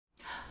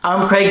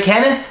I'm Craig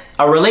Kenneth,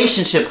 a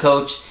relationship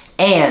coach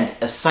and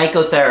a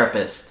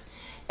psychotherapist.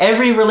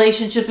 Every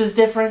relationship is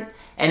different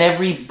and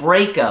every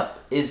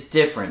breakup is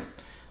different.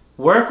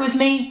 Work with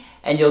me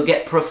and you'll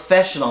get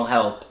professional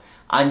help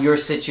on your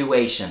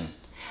situation.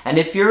 And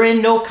if you're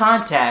in no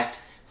contact,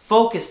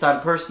 focused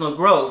on personal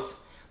growth,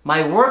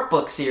 my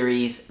workbook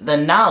series, The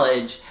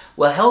Knowledge,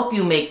 will help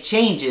you make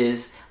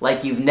changes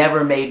like you've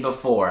never made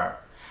before.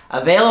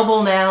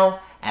 Available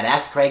now at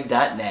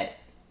AskCraig.net.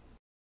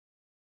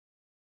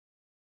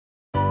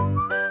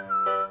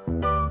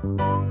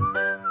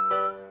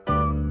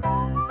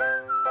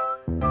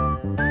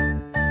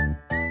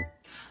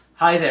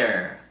 Hi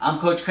there, I'm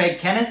Coach Craig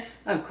Kenneth.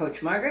 I'm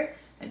Coach Margaret.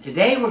 And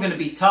today we're going to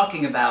be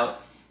talking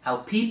about how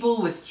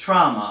people with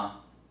trauma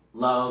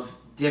love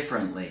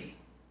differently.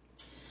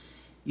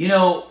 You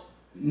know,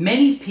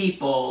 many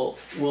people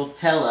will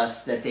tell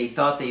us that they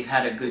thought they've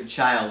had a good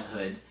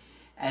childhood,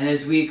 and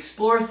as we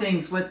explore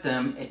things with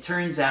them, it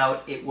turns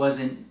out it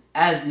wasn't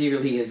as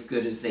nearly as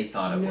good as they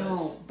thought it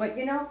was. No, but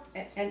you know,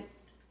 and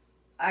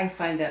I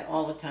find that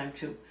all the time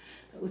too.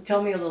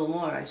 Tell me a little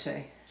more, I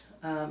say.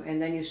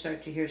 And then you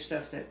start to hear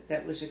stuff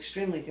that was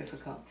extremely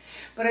difficult.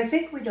 But I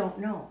think we don't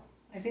know.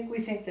 I think we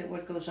think that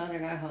what goes on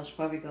in our house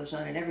probably goes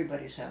on in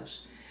everybody's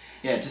house.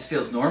 Yeah, it just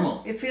feels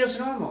normal. It feels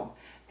normal.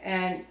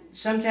 And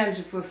sometimes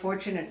if we're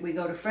fortunate, we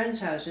go to friends'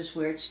 houses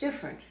where it's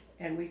different.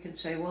 And we can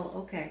say, well,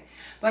 okay.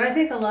 But I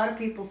think a lot of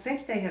people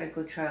think they had a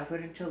good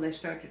childhood until they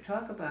start to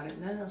talk about it.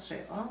 And then they'll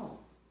say, oh,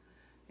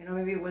 you know,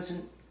 maybe it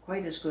wasn't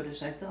quite as good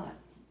as I thought.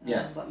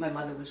 Yeah. But my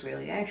mother was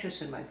really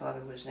anxious and my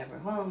father was never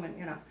home and,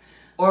 you know.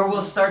 Or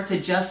we'll start to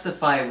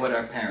justify what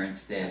our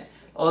parents did.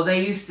 Oh,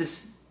 they used to,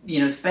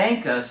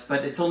 spank us,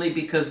 but it's only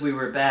because we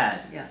were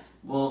bad. Yeah.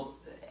 Well,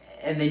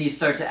 and then you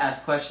start to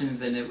ask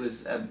questions, and it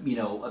was,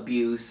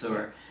 abuse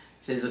or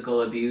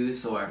physical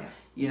abuse, or,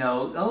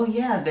 oh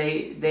yeah,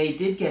 they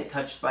did get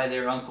touched by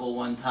their uncle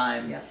one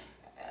time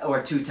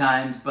or two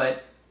times,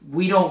 but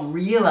we don't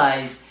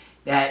realize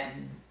that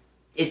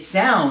it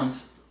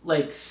sounds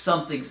like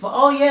something small.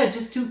 Oh yeah,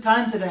 just 2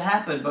 times it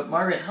happened, but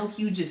Margaret, how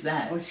huge is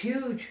that? Oh, it's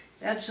huge.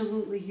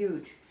 Absolutely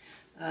huge.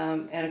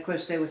 And of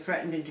course they were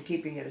threatened into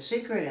keeping it a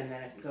secret, and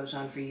then it goes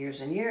on for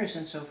years and years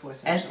and so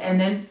forth. And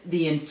then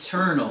the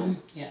internal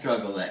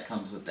struggle that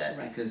comes with that,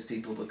 because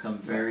people become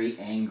very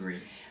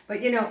angry.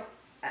 But and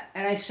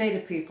I say to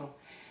people,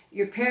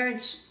 your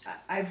parents,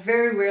 I've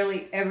very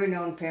rarely ever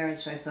known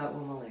parents I thought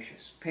were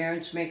malicious.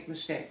 Parents make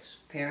mistakes.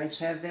 Parents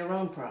have their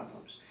own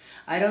problems.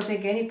 I don't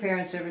think any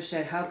parents ever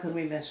said, how can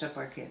we mess up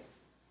our kid?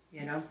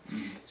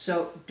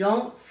 So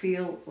don't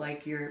feel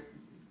like you're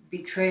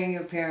betraying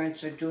your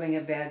parents or doing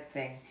a bad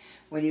thing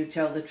when you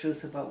tell the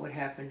truth about what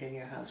happened in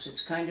your house.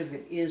 It's kind of,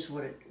 it is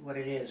what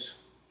it is,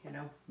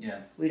 Yeah.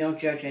 We don't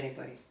judge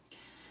anybody.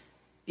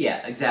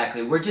 Yeah,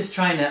 exactly. We're just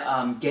trying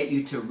to get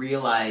you to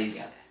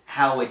realize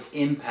how it's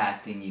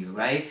impacting you,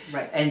 right?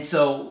 Right. And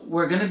so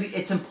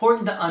it's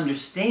important to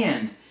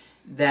understand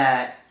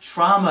that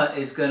trauma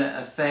is going to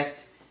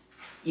affect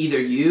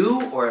either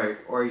you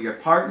or your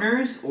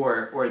partners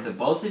or the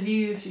both of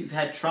you if you've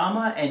had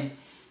trauma,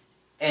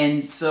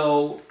 and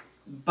so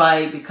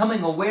by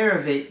becoming aware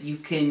of it, you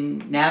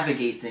can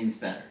navigate things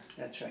better.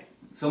 That's right.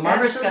 So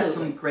Margaret's got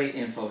some great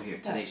info here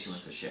today she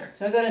wants to share.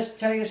 So I'm going to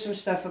tell you some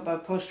stuff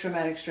about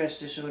post-traumatic stress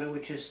disorder,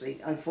 which is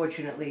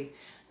unfortunately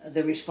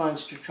the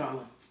response to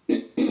trauma.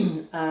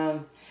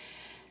 Now,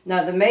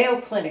 the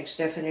Mayo Clinic's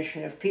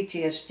definition of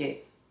PTSD,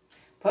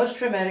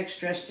 post-traumatic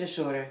stress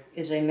disorder,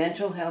 is a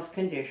mental health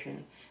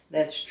condition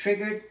that's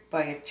triggered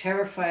by a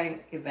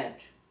terrifying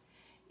event,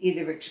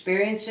 either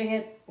experiencing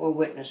it or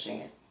witnessing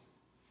it.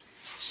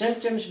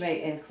 Symptoms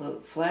may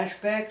include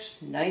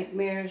flashbacks,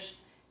 nightmares,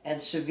 and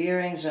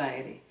severe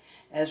anxiety,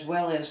 as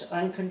well as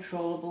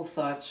uncontrollable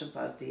thoughts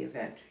about the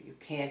event. You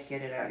can't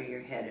get it out of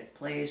your head. It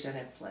plays and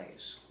it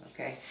plays,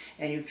 okay?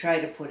 And you try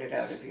to put it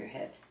out of your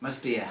head.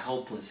 Must be a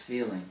helpless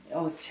feeling.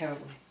 Oh,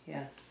 terribly,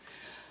 yeah.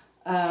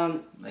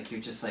 Like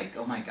you're just like,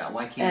 oh my God,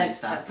 why can't I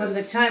stop this? From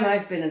the time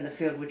I've been in the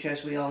field, which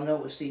as we all know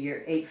was the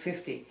year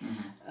 850,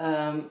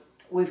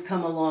 we've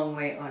come a long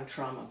way on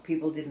trauma.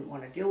 People didn't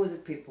want to deal with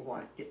it. People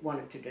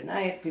wanted to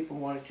deny it. People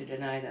wanted to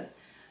deny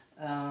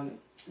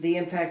the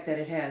impact that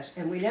it has.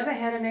 And we never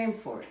had a name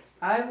for it.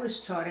 I was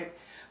taught it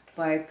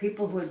by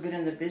people who had been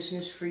in the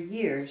business for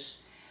years,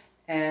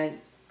 and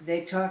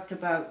they talked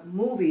about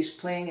movies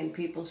playing in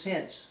people's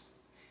heads.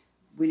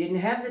 We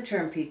didn't have the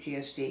term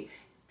PTSD.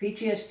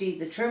 PTSD,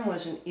 the term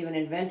wasn't even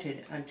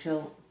invented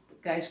until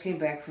guys came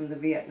back from the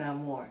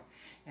Vietnam War.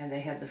 And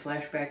they had the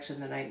flashbacks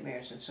and the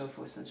nightmares and so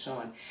forth and so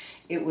on.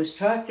 It was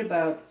talked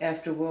about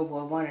after World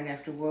War I and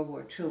after World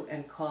War II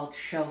and called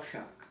shell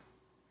shock.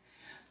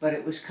 But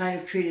it was kind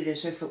of treated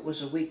as if it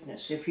was a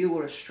weakness. If you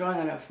were a strong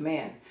enough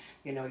man,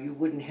 you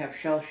wouldn't have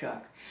shell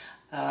shock.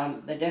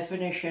 The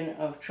definition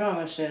of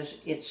trauma says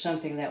it's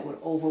something that would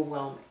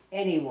overwhelm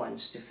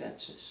anyone's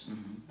defenses.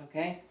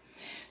 Okay?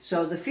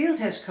 So the field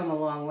has come a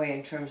long way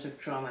in terms of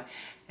trauma.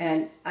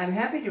 And I'm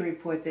happy to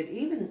report that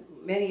even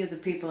many of the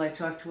people I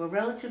talk to are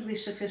relatively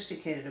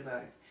sophisticated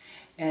about it.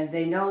 And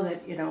they know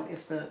that,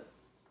 if the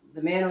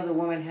the man or the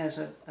woman has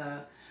an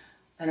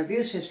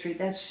abuse history,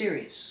 that's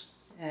serious.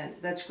 And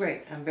that's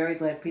great. I'm very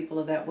glad people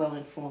are that well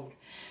informed.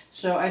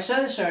 So I saw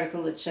this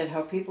article that said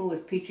how people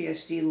with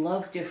PTSD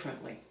love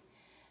differently.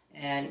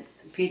 And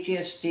people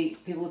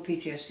with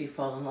PTSD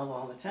fall in love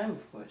all the time,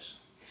 of course.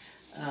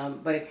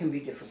 But it can be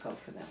difficult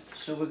for them.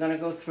 So we're going to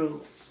go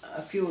through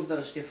a few of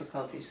those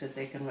difficulties that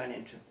they can run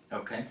into.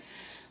 Okay.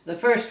 The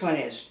first one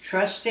is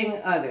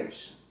trusting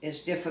others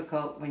is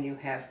difficult when you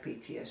have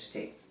PTSD.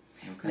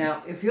 Okay.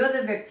 Now, if you're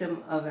the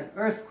victim of an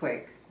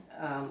earthquake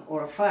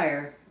or a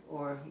fire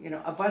or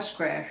a bus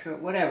crash or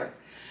whatever,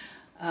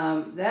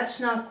 that's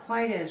not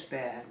quite as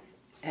bad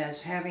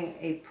as having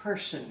a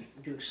person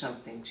do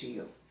something to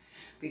you.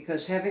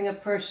 Because having a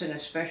person,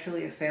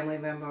 especially a family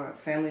member or a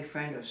family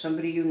friend or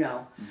somebody you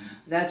know,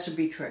 that's a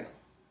betrayal.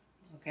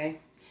 Okay?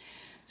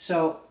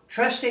 So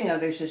trusting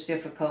others is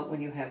difficult when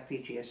you have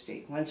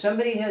PTSD. When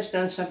somebody has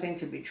done something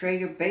to betray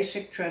your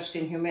basic trust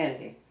in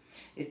humanity,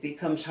 it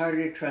becomes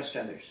harder to trust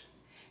others.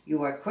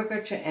 You are quicker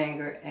to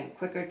anger and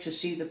quicker to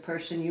see the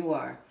person you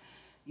are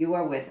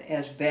with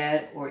as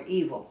bad or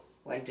evil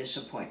when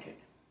disappointed.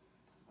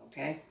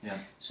 Okay? Yeah.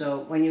 So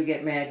when you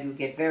get mad, you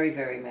get very,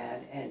 very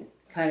mad and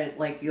kind of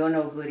like you're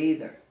no good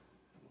either.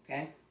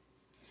 Okay?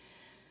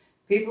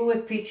 People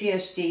with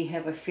PTSD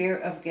have a fear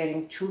of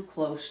getting too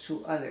close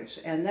to others,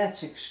 and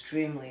that's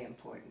extremely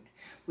important.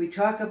 We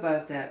talk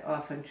about that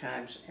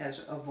oftentimes as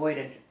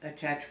avoidant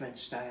attachment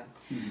style,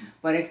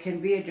 but it can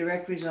be a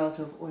direct result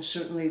of, or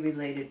certainly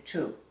related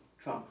to,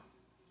 trauma.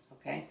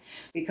 Okay?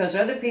 Because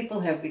other people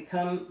have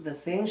become the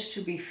things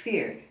to be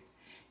feared,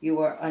 you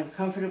are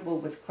uncomfortable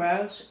with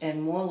crowds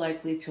and more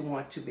likely to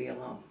want to be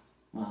alone.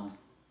 Wow.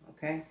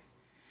 Okay?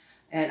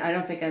 And I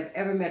don't think I've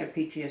ever met a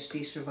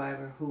PTSD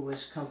survivor who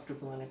was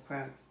comfortable in a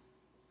crowd.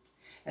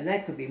 And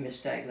that could be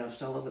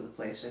misdiagnosed all over the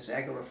place as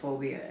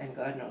agoraphobia and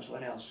God knows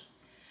what else.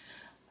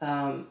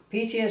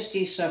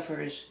 PTSD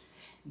sufferers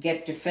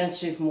get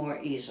defensive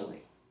more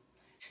easily.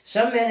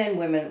 Some men and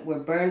women were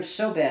burned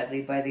so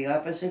badly by the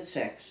opposite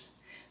sex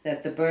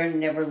that the burn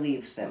never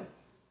leaves them.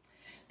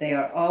 They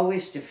are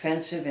always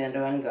defensive and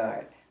on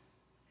guard.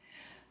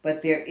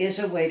 But there is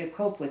a way to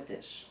cope with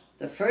this.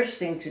 The first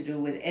thing to do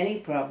with any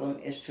problem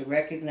is to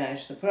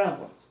recognize the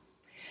problem.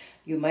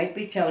 You might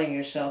be telling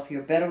yourself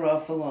you're better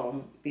off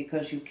alone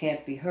because you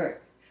can't be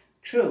hurt.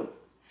 True,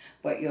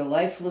 but your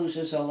life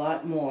loses a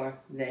lot more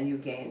than you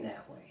gain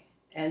that way.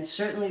 And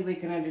certainly we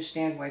can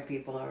understand why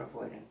people are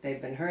avoidant.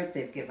 They've been hurt,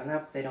 they've given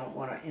up, they don't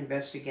want to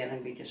invest again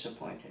and be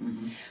disappointed.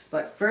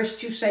 But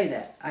first you say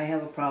that, I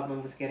have a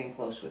problem with getting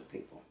close with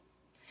people.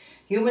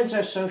 Humans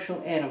are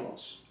social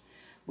animals.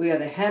 We are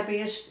the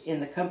happiest in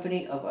the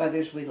company of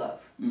others we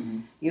love.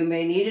 You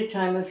may need a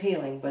time of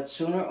healing, but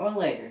sooner or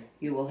later,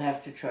 you will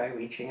have to try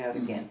reaching out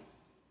again.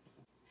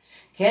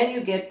 Can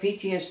you get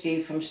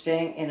PTSD from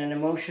staying in an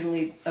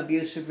emotionally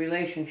abusive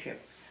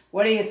relationship?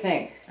 What do you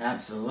think?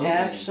 Absolutely.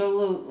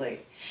 Absolutely.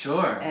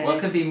 Sure. And what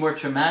could be more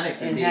traumatic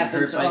than being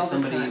hurt by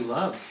somebody you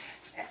love?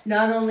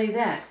 Not only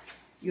that,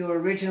 your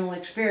original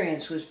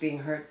experience was being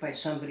hurt by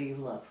somebody you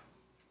love.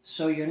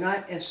 So you're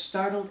not as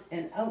startled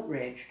and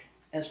outraged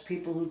as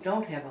people who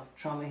don't have a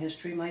trauma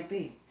history might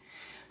be.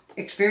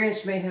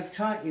 Experience may have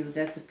taught you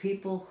that the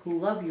people who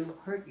love you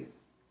hurt you.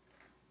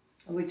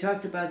 And we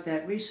talked about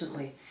that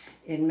recently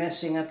in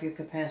messing up your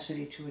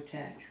capacity to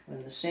attach.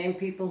 When the same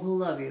people who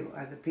love you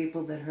are the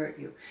people that hurt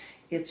you,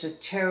 it's a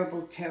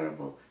terrible,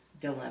 terrible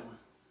dilemma.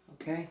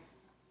 Okay?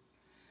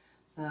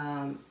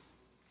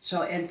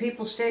 And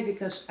people stay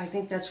because I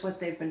think that's what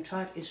they've been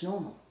taught is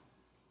normal.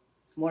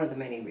 One of the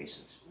many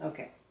reasons.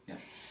 Okay. Yeah.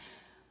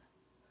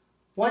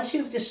 Once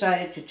you've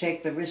decided to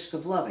take the risk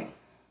of loving,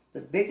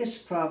 the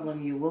biggest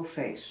problem you will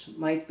face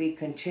might be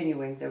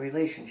continuing the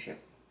relationship.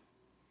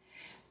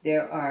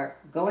 There are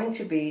going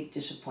to be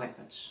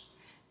disappointments.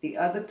 The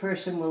other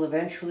person will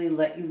eventually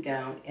let you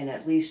down in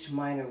at least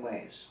minor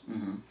ways.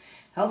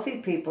 Healthy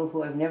people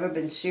who have never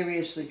been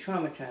seriously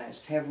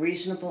traumatized have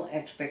reasonable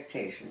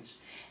expectations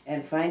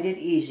and find it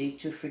easy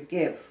to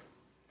forgive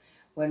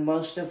when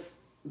most of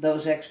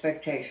those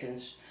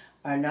expectations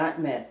are not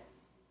met.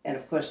 And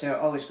of course, there are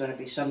always going to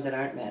be some that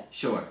aren't met.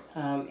 Sure.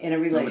 In a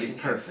relationship. Nobody's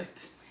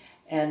perfect.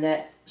 And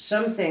that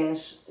some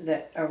things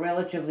that are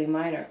relatively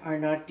minor are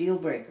not deal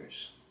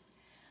breakers.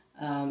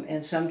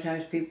 And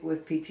sometimes people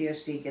with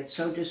PTSD get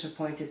so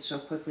disappointed so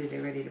quickly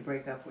they're ready to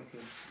break up with you.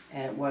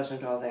 And it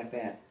wasn't all that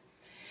bad.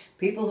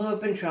 People who have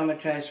been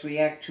traumatized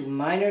react to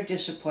minor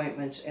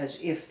disappointments as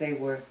if they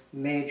were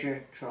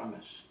major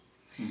traumas.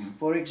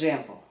 For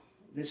example,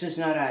 this is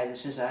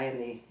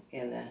I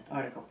in the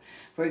article.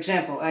 For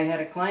example, I had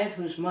a client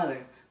whose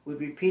mother would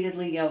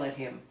repeatedly yell at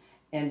him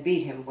and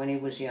beat him when he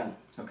was young.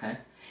 Okay.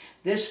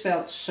 This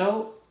felt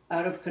so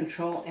out of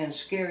control and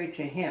scary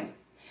to him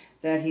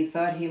that he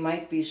thought he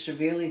might be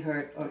severely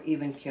hurt or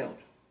even killed.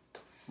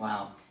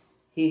 Wow.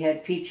 He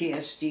had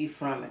PTSD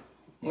from it.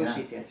 Of course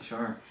he did.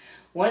 Sure.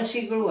 Once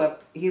he grew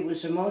up, he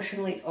was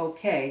emotionally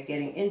okay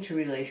getting into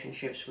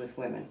relationships with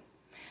women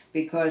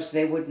because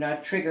they would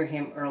not trigger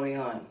him early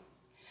on.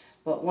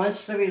 But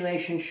once the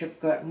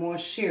relationship got more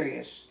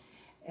serious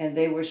and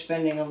they were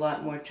spending a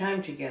lot more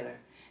time together,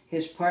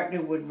 his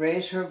partner would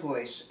raise her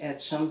voice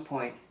at some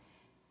point,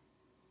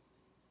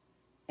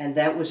 and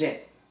that was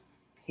it.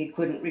 He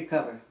couldn't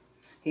recover.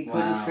 He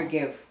couldn't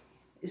forgive.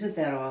 Isn't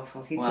that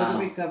awful? He couldn't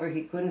recover.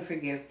 He couldn't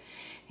forgive.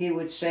 He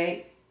would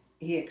say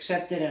he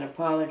accepted an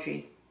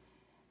apology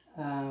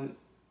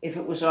if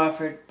it was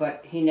offered,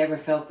 but he never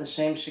felt the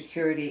same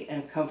security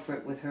and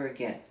comfort with her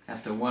again.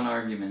 After one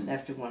argument.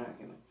 After one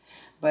argument.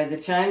 By the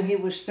time he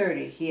was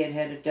 30, he had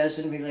had a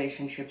dozen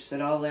relationships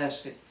that all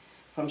lasted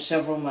from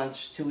several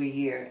months to a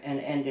year and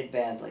ended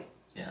badly.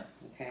 Yeah.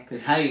 Okay.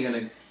 Because how are you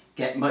going to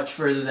get much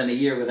further than a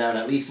year without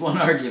at least one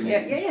argument?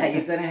 Yeah.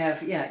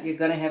 You're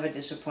gonna have a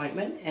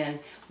disappointment, and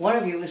one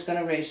of you is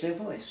gonna raise their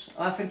voice.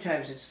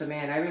 Oftentimes, it's the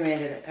man. I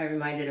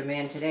reminded a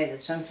man today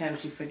that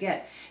sometimes you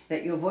forget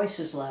that your voice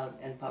is loud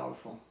and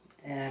powerful,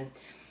 and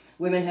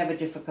women have a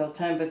difficult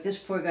time. But this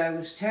poor guy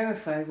was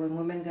terrified when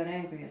women got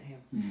angry at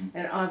him,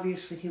 and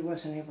obviously he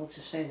wasn't able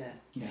to say that.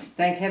 Yeah.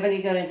 Thank heaven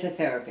he got into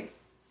therapy,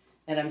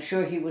 and I'm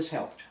sure he was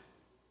helped.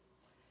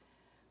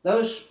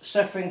 Those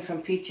suffering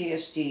from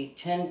PTSD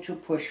tend to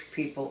push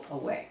people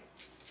away.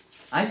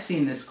 I've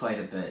seen this quite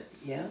a bit.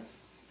 Yeah?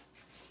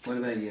 What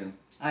about you?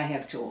 I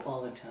have to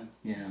all the time.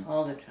 Yeah.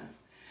 All the time.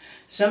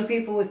 Some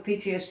people with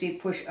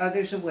PTSD push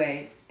others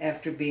away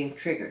after being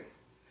triggered.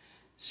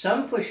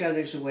 Some push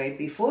others away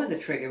before the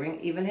triggering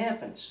even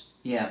happens.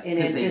 Yeah,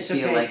 because they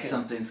feel like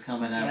something's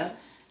coming up. Yeah.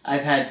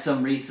 I've had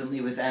some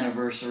recently with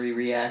anniversary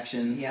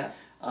reactions. Yeah.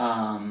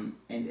 And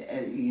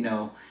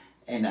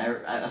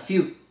a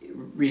few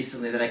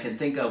recently that I can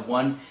think of.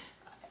 One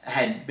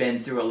had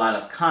been through a lot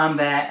of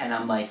combat, and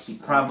I'm like, he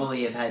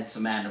probably have had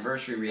some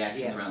anniversary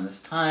reactions around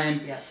this time.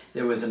 Yeah.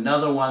 There was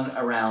another one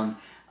around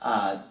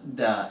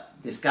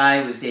this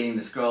guy was dating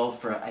this girl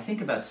for I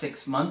think about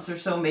 6 months or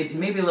so,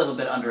 maybe a little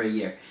bit under a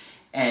year,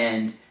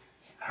 and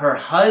her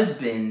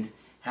husband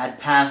had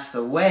passed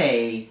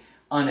away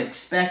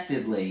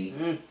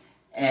unexpectedly,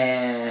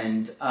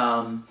 and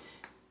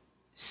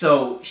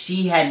so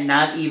she had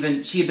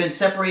been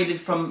separated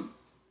from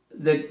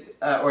the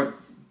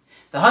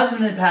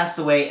husband had passed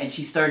away, and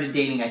she started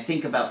dating, I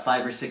think, about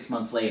 5 or 6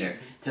 months later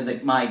to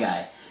my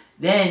guy.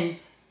 Then,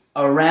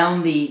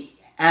 around the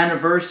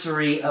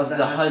anniversary of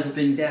the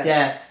husband's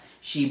death,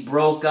 she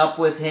broke up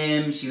with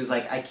him. She was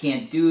like, I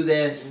can't do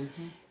this.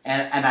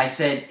 And I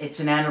said, it's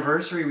an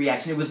anniversary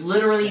reaction. It was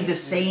literally the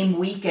same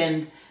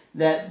weekend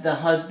that the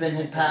husband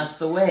had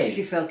passed away.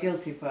 She felt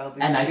guilty,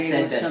 probably. And I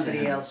said that somebody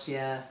to him. else,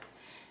 yeah.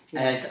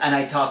 And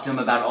I talked to him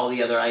about all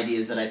the other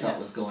ideas that I thought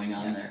was going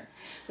on there.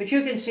 But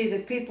you can see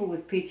that people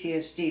with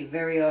PTSD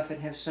very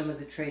often have some of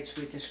the traits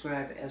we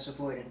describe as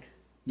avoidant.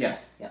 Yeah.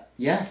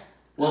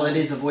 Well, it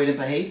is avoidant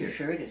behavior.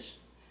 Sure it is.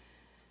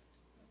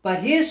 But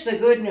here's the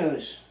good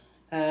news.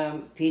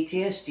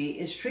 PTSD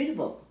is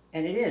treatable.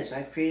 And it is.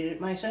 I've treated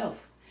it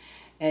myself.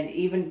 And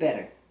even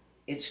better,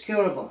 it's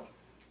curable.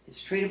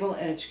 It's treatable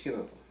and it's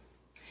curable.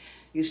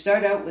 You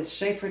start out with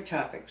safer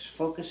topics,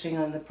 focusing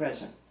on the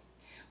present.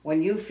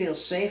 When you feel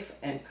safe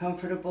and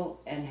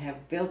comfortable and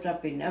have built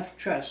up enough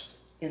trust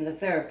in the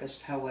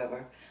therapist,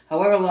 however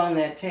long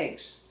that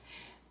takes,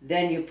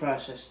 then you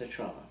process the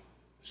trauma.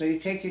 So you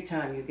take your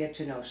time, you get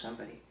to know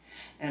somebody.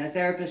 And a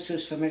therapist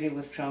who's familiar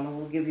with trauma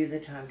will give you the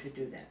time to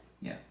do that.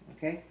 Yeah.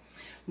 Okay?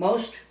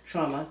 Most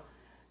trauma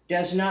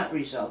does not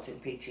result in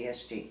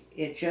PTSD.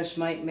 It just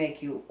might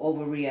make you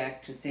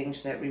overreact to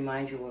things that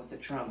remind you of the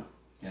trauma.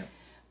 Yeah.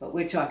 But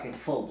we're talking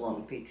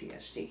full-blown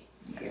PTSD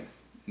here.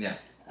 Yeah.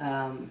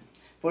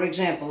 For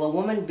example, a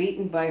woman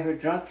beaten by her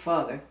drunk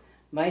father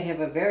might have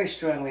a very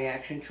strong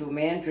reaction to a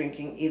man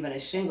drinking even a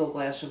single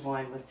glass of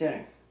wine with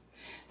dinner.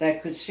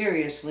 That could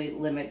seriously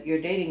limit your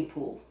dating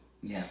pool.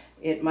 Yeah.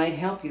 It might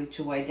help you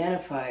to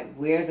identify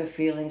where the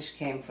feelings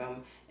came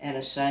from and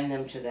assign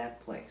them to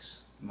that place.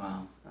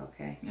 Wow.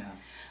 Okay? Yeah.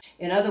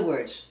 In other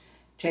words,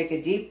 take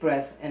a deep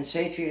breath and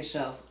say to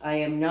yourself, I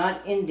am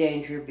not in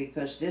danger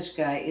because this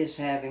guy is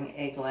having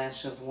a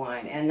glass of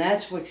wine. And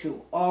that's what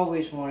you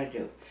always want to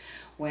do.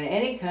 When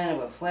any kind of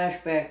a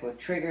flashback or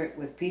trigger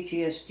with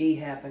PTSD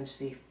happens,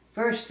 the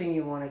first thing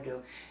you want to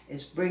do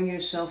is bring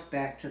yourself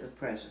back to the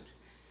present.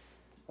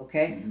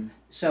 Okay? Mm-hmm.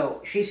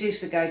 So she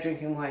sees the guy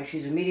drinking wine.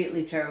 She's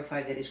immediately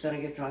terrified that he's going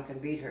to get drunk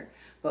and beat her.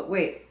 But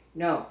wait,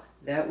 no,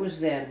 that was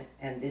then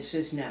and this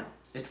is now.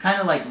 It's kind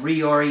of like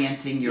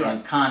reorienting your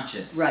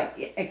unconscious.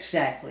 Right,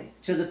 exactly,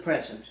 to the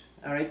present.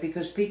 All right,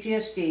 because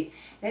PTSD,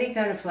 any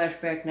kind of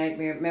flashback,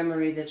 nightmare,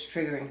 memory that's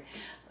triggering,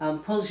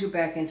 pulls you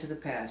back into the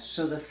past.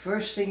 So the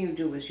first thing you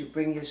do is you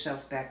bring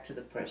yourself back to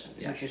the present,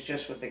 which is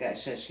just what the guy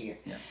says here.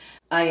 Yeah.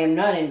 I am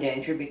not in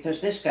danger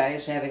because this guy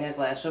is having a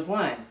glass of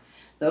wine.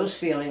 Those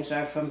feelings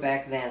are from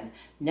back then.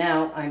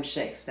 Now I'm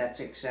safe. That's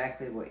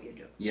exactly what you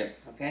do. Yep.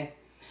 Okay?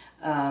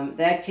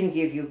 That can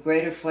give you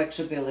greater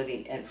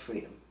flexibility and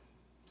freedom.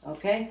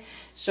 Okay?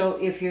 So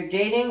if you're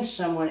dating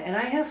someone, and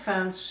I have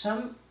found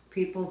some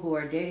people who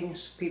are dating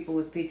people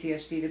with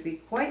PTSD to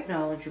be quite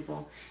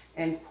knowledgeable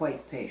and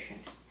quite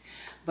patient.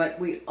 But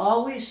we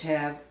always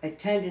have a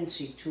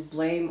tendency to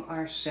blame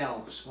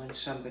ourselves when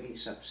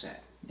somebody's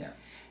upset. Yeah.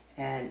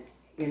 And,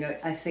 You know,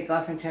 I think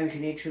oftentimes you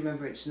need to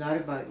remember it's not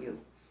about you.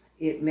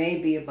 It may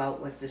be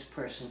about what this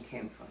person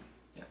came from.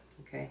 Yeah.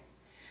 Okay?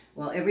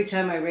 Well, every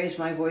time I raise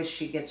my voice,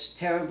 she gets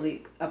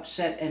terribly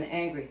upset and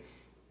angry.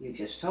 You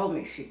just told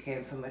me she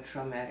came from a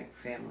traumatic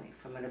family,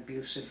 from an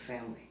abusive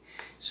family.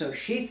 So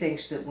she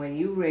thinks that when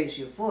you raise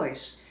your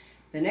voice,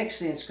 the next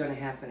thing that's going to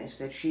happen is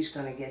that she's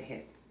going to get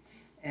hit.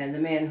 And the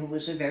man, who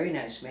was a very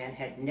nice man,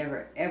 had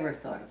never ever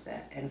thought of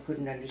that and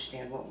couldn't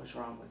understand what was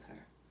wrong with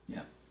her.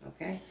 Yeah.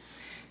 Okay?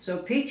 So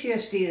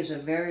PTSD is a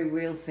very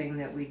real thing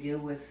that we deal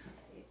with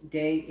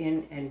day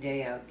in and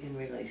day out in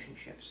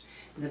relationships.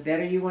 The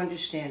better you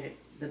understand it,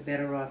 the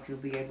better off you'll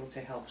be able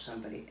to help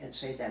somebody and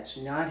say, that's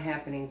not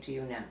happening to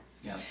you now.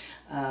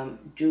 Yeah.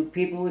 Do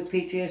people with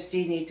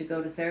PTSD need to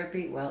go to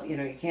therapy? Well, you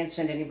know, you can't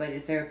send anybody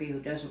to therapy who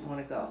doesn't want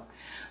to go.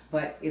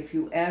 But if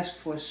you ask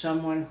for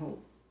someone who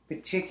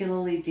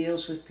particularly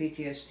deals with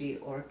PTSD,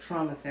 or a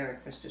trauma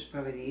therapist is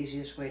probably the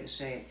easiest way to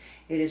say it,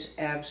 it is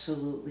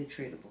absolutely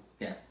treatable.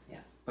 Yeah. Yeah.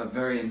 But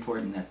very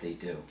important that they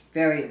do.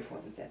 Very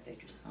important that they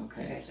do.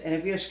 Okay. And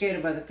if you're scared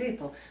of other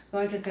people,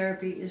 going to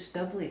therapy is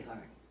doubly hard.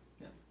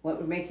 Yeah. What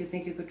would make you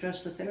think you could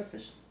trust the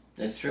therapist?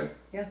 That's true.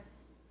 Yeah.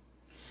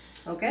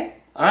 Okay?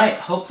 All right.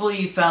 Hopefully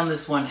you found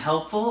this one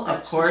helpful.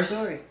 That's of course. the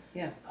story.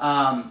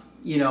 Yeah.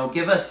 You know,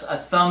 give us a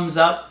thumbs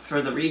up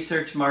for the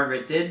research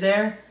Margaret did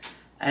there.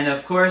 And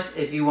of course,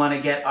 if you want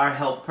to get our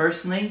help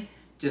personally,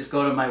 just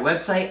go to my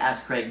website,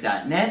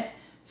 askcraig.net.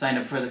 Sign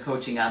up for the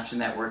coaching option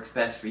that works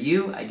best for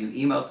you. I do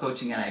email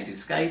coaching and I do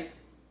Skype.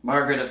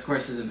 Margaret, of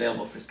course, is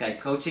available for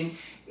Skype coaching.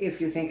 If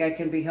you think I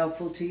can be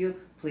helpful to you,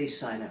 please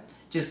sign up.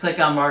 Just click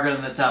on Margaret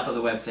on the top of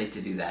the website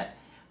to do that.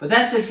 But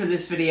that's it for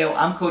this video.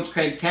 I'm Coach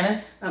Craig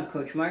Kenneth. I'm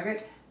Coach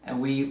Margaret.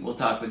 And we will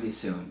talk with you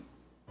soon.